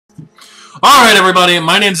Alright everybody,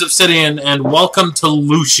 my name's Obsidian, and welcome to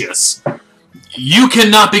Lucius. You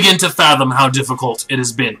cannot begin to fathom how difficult it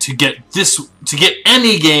has been to get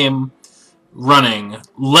any game running,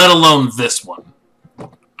 let alone this one.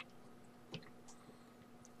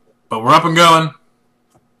 But we're up and going.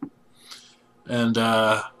 And,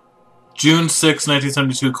 June 6,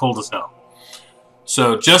 1972, cold as hell.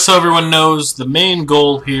 So, just so everyone knows, the main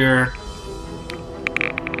goal here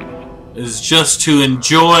is just to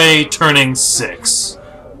enjoy turning 6.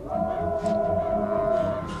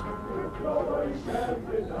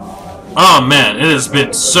 Oh man, it has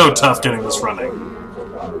been so tough getting this running.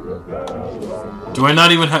 Do I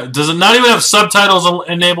not even have... Does it not even have subtitles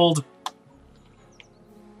enabled?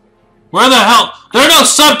 Where the hell... There are no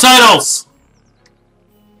subtitles!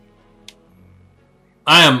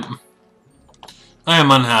 I am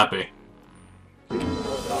unhappy.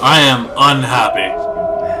 I am unhappy.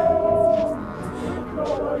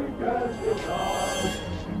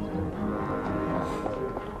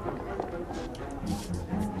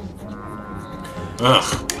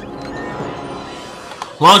 Ugh.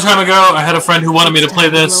 Long time ago, I had a friend who wanted me to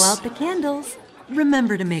play this. Blow out the candles.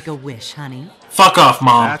 Remember to make a wish, honey. Fuck off,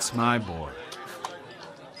 Mom. That's my boy.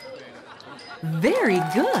 Very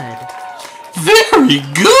good. Very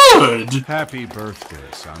good! Happy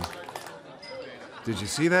birthday, son. Did you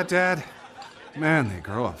see that, Dad? Man, they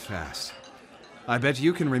grow up fast. I bet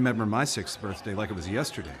you can remember my 6th birthday like it was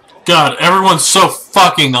yesterday. God, everyone's so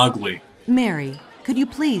fucking ugly. Mary, could you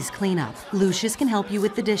please clean up? Lucius can help you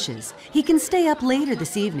with the dishes. He can stay up later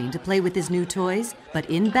this evening to play with his new toys, but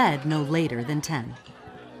in bed no later than 10.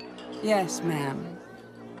 Yes, ma'am.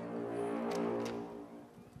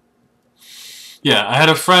 Yeah, I had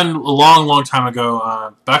a friend a long time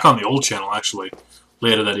ago, back on the old channel actually,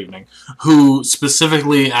 later that evening, who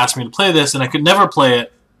specifically asked me to play this, and I could never play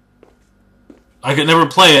it. I could never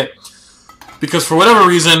play it because for whatever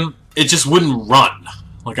reason, it just wouldn't run.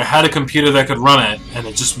 Like, I had a computer that could run it, and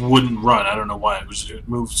it just wouldn't run. I don't know why. It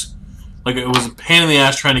moved... Like, it was a pain in the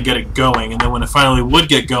ass trying to get it going, and then when it finally would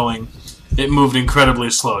get going, it moved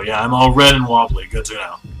incredibly slow. Yeah, I'm all red and wobbly. Good to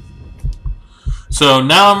know. So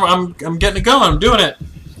now I'm getting it going. I'm doing it.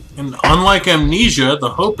 And unlike Amnesia, the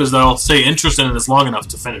hope is that I'll stay interested in this long enough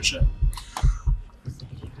to finish it.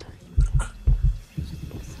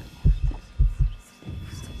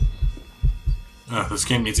 Oh, this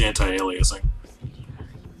game needs anti-aliasing.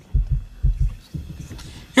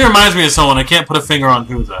 He reminds me of someone. I can't put a finger on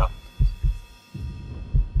who, though.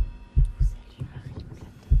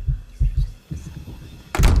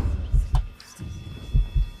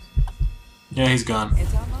 Yeah, he's gone.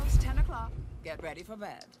 It's almost 10 o'clock. Get ready for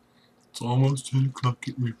bed. It's almost 10 o'clock.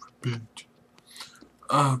 Get ready for bed.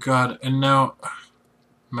 Oh, God. And now...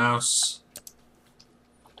 Mouse.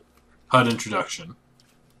 HUD introduction.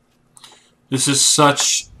 This is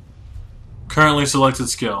such... Currently selected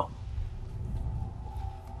skill.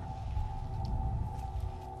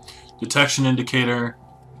 Detection indicator.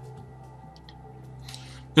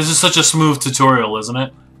 This is such a smooth tutorial, isn't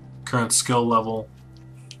it? Current skill level.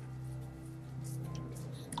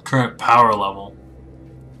 Current power level.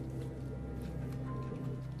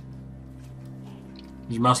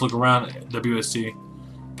 Use your mouse, look around, WSD.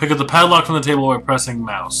 Pick up the padlock from the table by pressing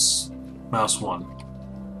mouse. Mouse 1.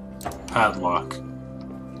 Padlock.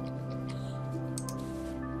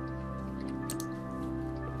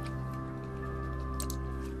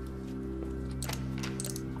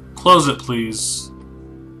 Close it, please.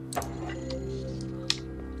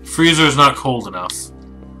 Freezer is not cold enough.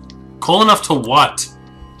 Cold enough to what?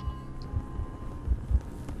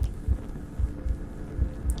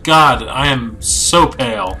 God, I am so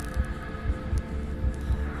pale.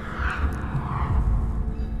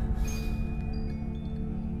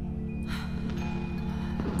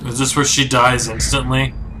 Is this where she dies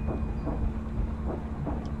instantly?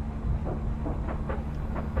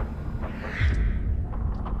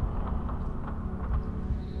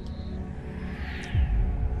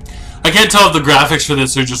 I can't tell if the graphics for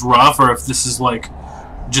this are just rough or if this is like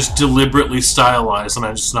just deliberately stylized and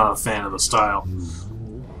I'm just not a fan of the style.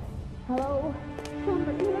 Hello?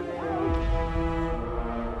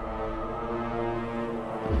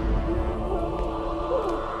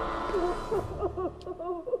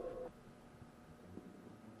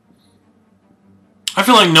 I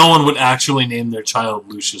feel like no one would actually name their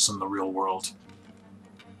child Lucius in the real world.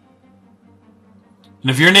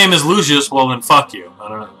 And if your name is Lucius, well then fuck you. I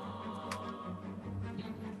don't know.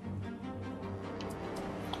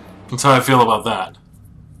 That's how I feel about that.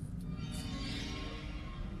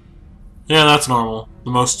 Yeah, that's normal.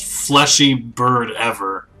 The most fleshy bird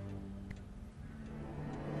ever.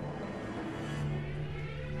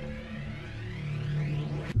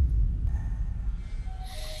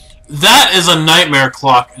 That is a nightmare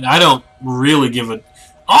clock, and I don't really give a...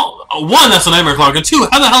 Oh, one, that's a nightmare clock, and two,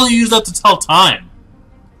 how the hell do you use that to tell time?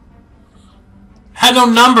 Had no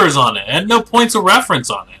numbers on it. Had no points of reference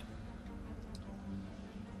on it.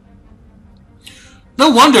 No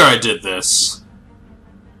wonder I did this.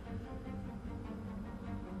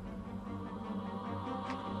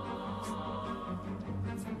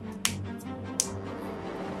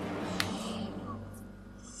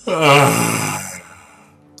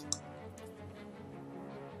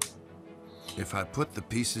 If I put the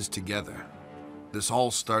pieces together, this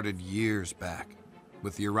all started years back,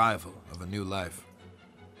 with the arrival of a new life.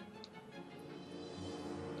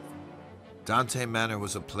 Dante Manor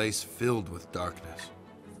was a place filled with darkness,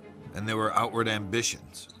 and there were outward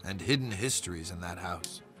ambitions and hidden histories in that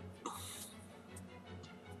house.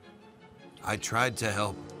 I tried to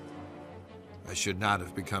help. I should not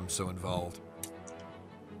have become so involved.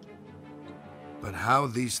 But how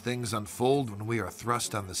these things unfold when we are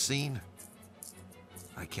thrust on the scene,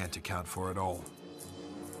 I can't account for it all.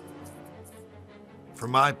 For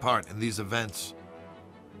my part in these events,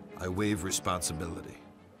 I waive responsibility.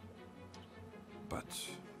 But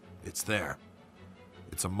it's there.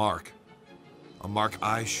 It's a mark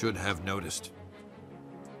I should have noticed.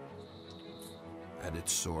 At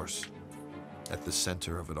its source, at the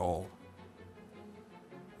center of it all,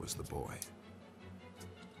 was the boy.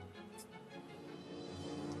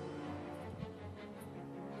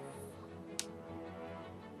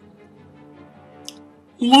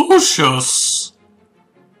 Lucius!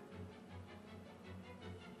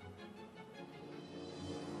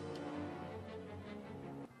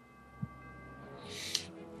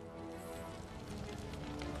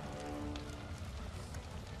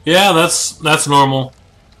 Yeah, that's normal.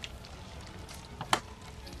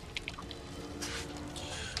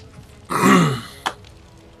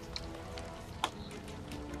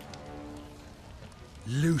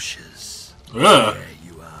 Lucius, Ugh. there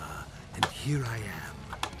you are, and here I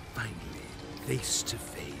am, finally, face to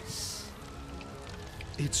face.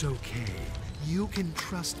 It's okay, you can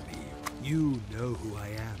trust me. You know who I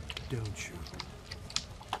am, don't you?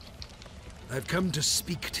 I've come to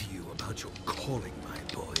speak to you about your calling,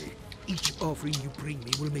 my boy. Each offering you bring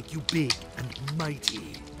me will make you big and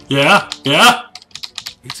mighty. Yeah? Yeah?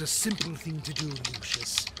 It's a simple thing to do,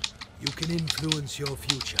 Lucius. You can influence your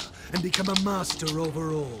future and become a master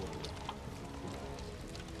over all.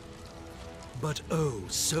 But oh,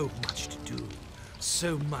 so much to do.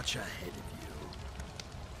 So much ahead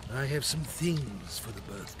of you. I have some things for the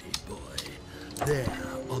birthday boy. There,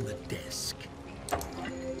 on the desk.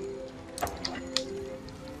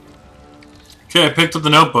 Okay, I picked up the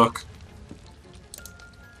notebook.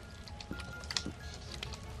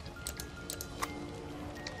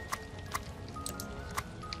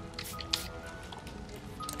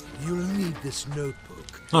 You'll need this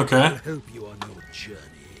notebook. Okay. It'll help you on your journey.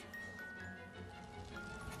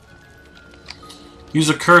 Use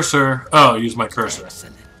a cursor. Oh, use my cursor.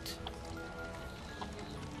 Excellent.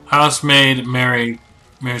 Housemaid, Mary's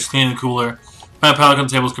cleaning the cooler. Pad padlock on the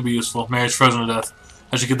tables could be useful. Mary's frozen to death.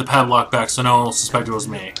 I should get the padlock back so no one will suspect it was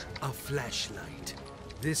me. A flashlight.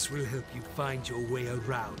 This will help you find your way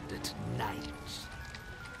around at night.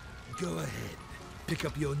 Go ahead. Pick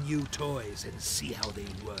up your new toys and see how they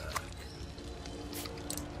work.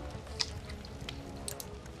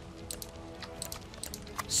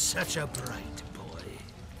 Such a bright boy.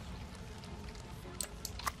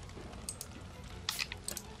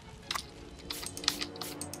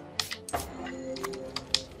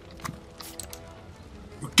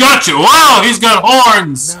 Gotcha! Wow, he's got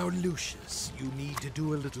horns! Now, Lucius, you need to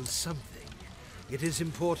do a little something. It is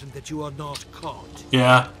important that you are not caught.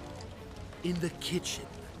 Yeah. In the kitchen,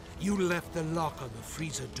 you left the lock on the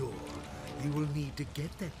freezer door. You will need to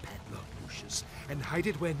get that padlock, Lucius, and hide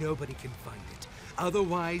it where nobody can find it.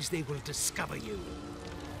 Otherwise, they will discover you.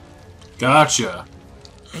 Gotcha.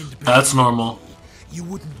 And That's believe normal. me, you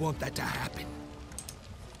wouldn't want that to happen.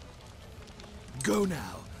 Go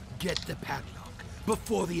now, get the padlock,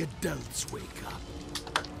 before the adults wake up.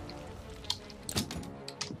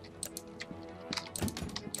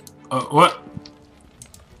 What?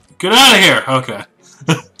 Get out of here! Okay.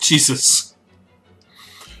 Jesus.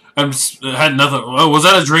 I had nothing. Oh, was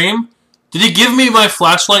that a dream? Did he give me my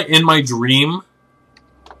flashlight in my dream?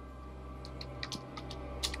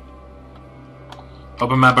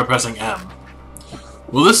 Open map by pressing M.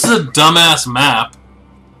 Well, this is a dumbass map.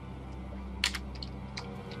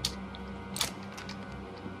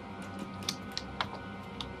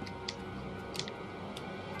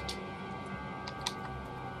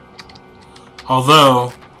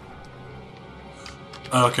 Although...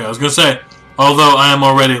 Okay, I was gonna say, Although I am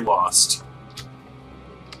already lost.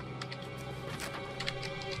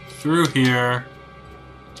 Through here.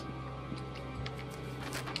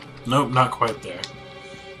 Nope, not quite there.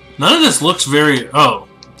 None of this looks very... Oh.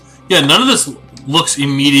 Yeah, none of this looks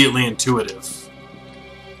immediately intuitive.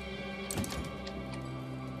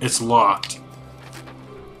 It's locked.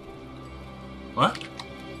 What?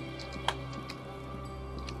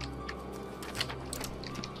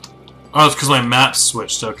 Oh, it's because my map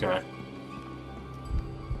switched. Okay.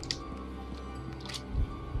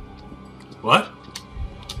 What?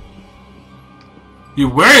 Be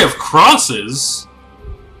wary of crosses?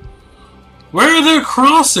 Where are there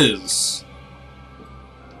crosses?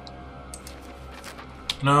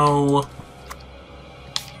 No.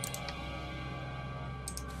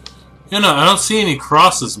 You know, I don't see any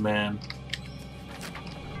crosses, man.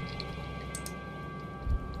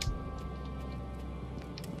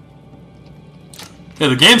 Yeah,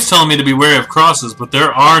 the game's telling me to be wary of crosses, but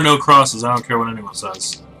there are no crosses. I don't care what anyone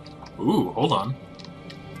says. Ooh, hold on.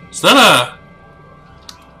 Is that a...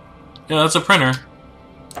 Yeah, that's a printer.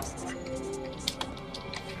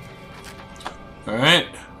 Alright.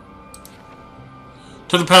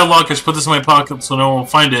 Took the padlock, I should put this in my pocket so no one will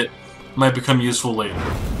find it. It might become useful later.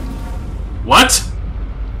 What?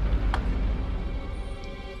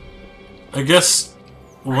 I guess...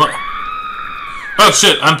 What? Oh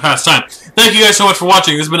shit, I'm past time. Thank you guys so much for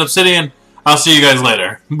watching. This has been Obsidian. I'll see you guys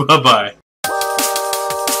later. Bye-bye.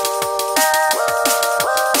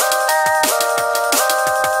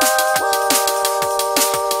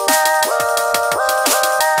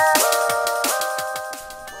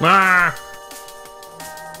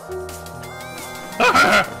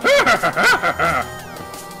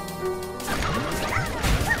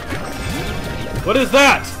 What is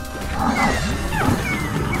that?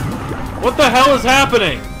 What the hell is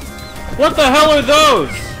happening? What the hell are those?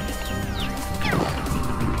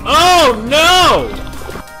 Oh no!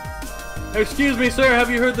 Excuse me, sir, have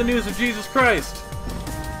you heard the news of Jesus Christ?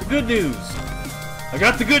 The good news. I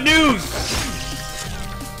got the good news!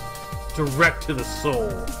 Direct to the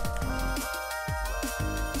soul.